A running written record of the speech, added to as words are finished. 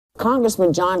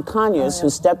Congressman John Conyers, who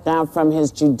stepped down from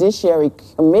his Judiciary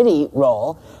Committee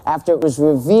role after it was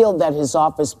revealed that his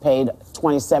office paid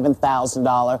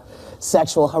 $27,000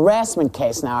 sexual harassment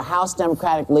case. Now, House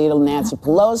Democratic leader Nancy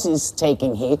Pelosi's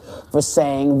taking heat for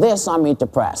saying this on Meet the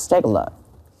Press. Take a look.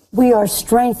 We are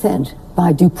strengthened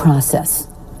by due process.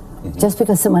 Just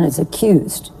because someone is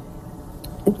accused,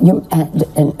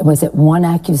 and was it one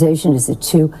accusation? Is it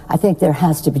two? I think there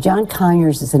has to be. John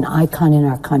Conyers is an icon in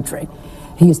our country.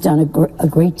 He's done a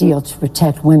great deal to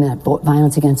protect women,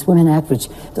 Violence Against Women Act, which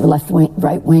the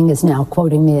right wing is now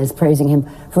quoting me as praising him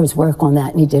for his work on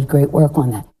that, and he did great work on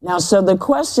that. Now, so the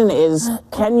question is,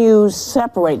 can you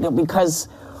separate, because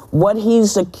what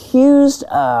he's accused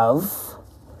of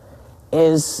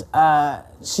is,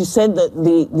 she said that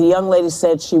the young lady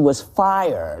said she was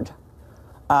fired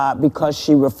because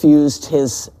she refused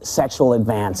his sexual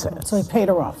advances. So he paid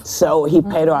her off. So he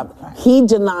paid her off. He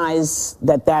denies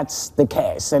that that's the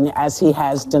case, and as he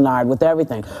has denied with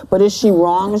everything. But is she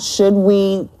wrong? Should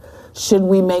we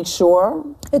make sure?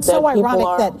 It's so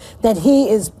ironic that he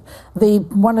is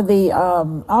one of the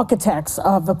architects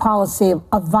of the policy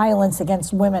of Violence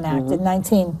Against Women Act in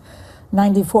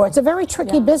 1994. It's a very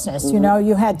tricky business. You know,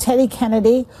 you had Teddy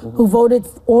Kennedy, who voted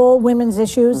all women's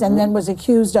issues and then was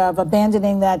accused of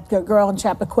abandoning that girl in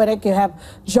Chappaquiddick. You have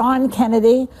John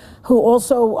Kennedy, who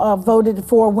also voted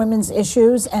for women's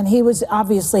issues, and he was,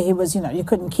 obviously, you know, you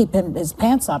couldn't keep his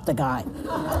pants up, the guy.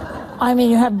 I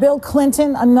mean, you have Bill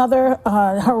Clinton, another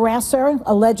harasser,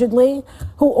 allegedly,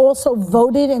 who also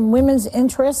voted in women's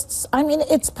interests. I mean,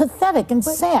 it's pathetic and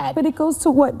sad. But it goes to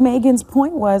what Megan's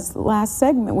point was last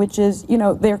segment, which is, you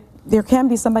know, there can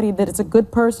be somebody that is a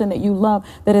good person that you love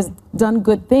that has done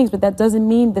good things, but that doesn't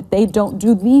mean that they don't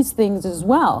do these things as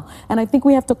well. And I think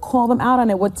we have to call them out on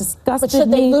it. What disgusted me... But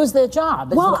should they lose their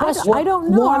job? Well, I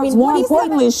don't know. More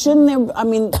importantly, shouldn't there... I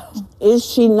mean,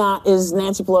 is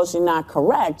Nancy Pelosi not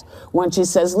correct when she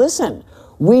says, listen,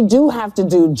 we do have to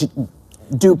do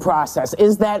due process?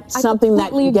 Is that something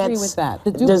that gets... agree with that.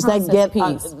 The due does process that get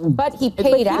piece. But he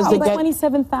paid out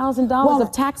 $27,000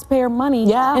 of taxpayer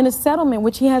money in a settlement,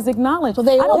 which he has acknowledged. Well,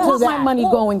 they all I don't do want that. my money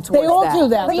going towards that. They all do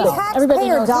that. But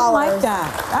taxpayer dollars. I like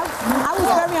that. I was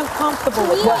very uncomfortable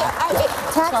with that.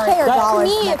 Taxpayer dollars.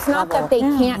 To me, it's not that they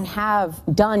can't have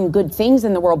done good things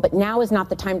in the world, but now is not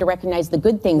the time to recognize the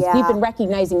good things. We've been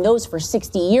recognizing those for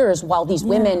 60 years while these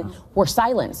women were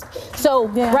silenced. So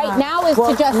right now is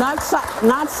to just...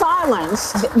 Not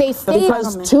silence. They stayed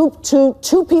because two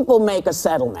people make a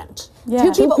settlement.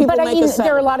 Two people, but I mean,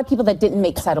 there are a lot of people that didn't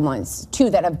make settlements, too,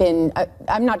 that have been,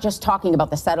 I'm not just talking about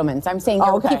the settlements. I'm saying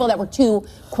there were people that were too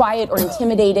quiet or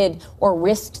intimidated or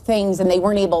risked things and they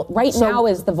weren't able. Right now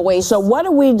is the voice. So what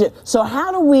do we do? So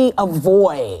how do we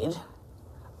avoid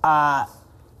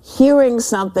hearing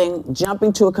something,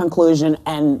 jumping to a conclusion,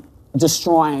 and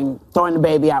throwing the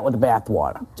baby out with the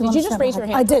bathwater? Did you just raise your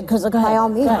hand? I did, because by all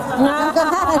means.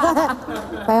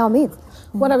 By all means.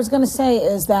 What I was going to say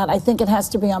is that I think it has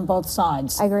to be on both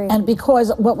sides. I agree. And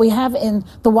because what we have in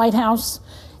the White House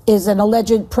is an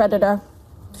alleged predator.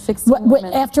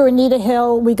 After Anita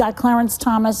Hill, we got Clarence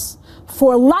Thomas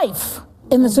for life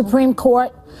in the Supreme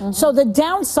Court. So the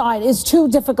downside is too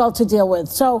difficult to deal with.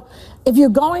 So if you're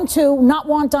going to not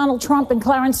want Donald Trump and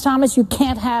Clarence Thomas, you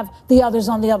can't have the others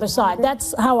on the other side.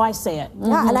 That's how I see it.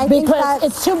 Yeah, and I think because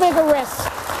it's too big a risk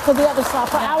for the other side,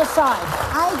 for our side.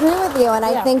 I agree with you, and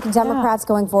I think Democrats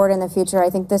going forward in the future, I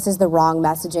think this is the wrong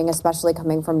messaging, especially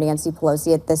coming from Nancy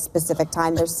Pelosi at this specific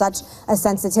time. There's such a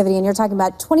sensitivity, and you're talking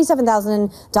about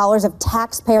 $27,000 of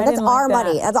taxpayer. That's our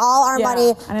money. That's all our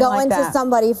money going to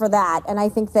somebody for that. And I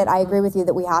think that I agree with you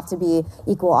that we have to be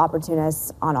equal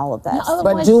opportunists on all of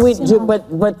this.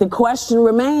 But but the question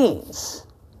remains: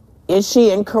 is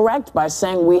she incorrect by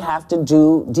saying we have to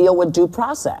deal with due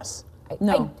process?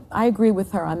 No, I agree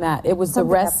with her on that. It was the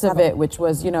rest of it, which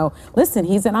was, you know, listen,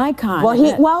 he's an icon.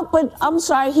 Well, but I'm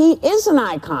sorry, he is an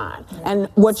icon. And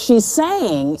what she's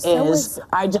saying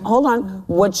hold on.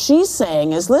 What she's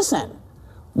saying is, listen,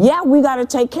 yeah, we got to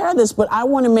take care of this, but I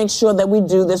want to make sure that we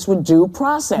do this with due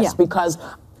process because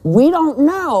we don't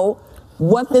know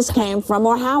what this came from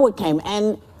or how it came.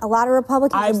 And a lot of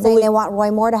Republicans are saying they want Roy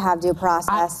Moore to have due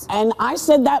process. And I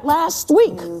said that last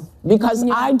week because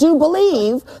I do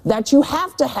believe that you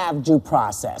have to have due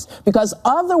process because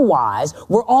otherwise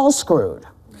we're all screwed.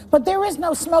 But there is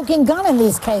no smoking gun in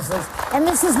these cases, and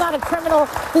this is not a criminal.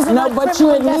 This is No, not but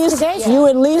criminal you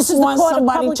at least want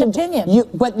somebody to. Opinion.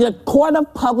 But the court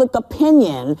of public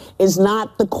opinion is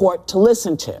not the court to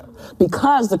listen to,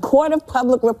 because the court of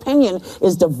public opinion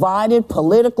is divided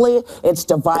politically, it's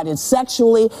divided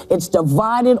sexually, it's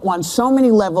divided on so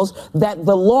many levels that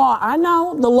the law. I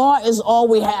know the law is all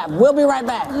we have. We'll be right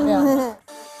back. Yeah.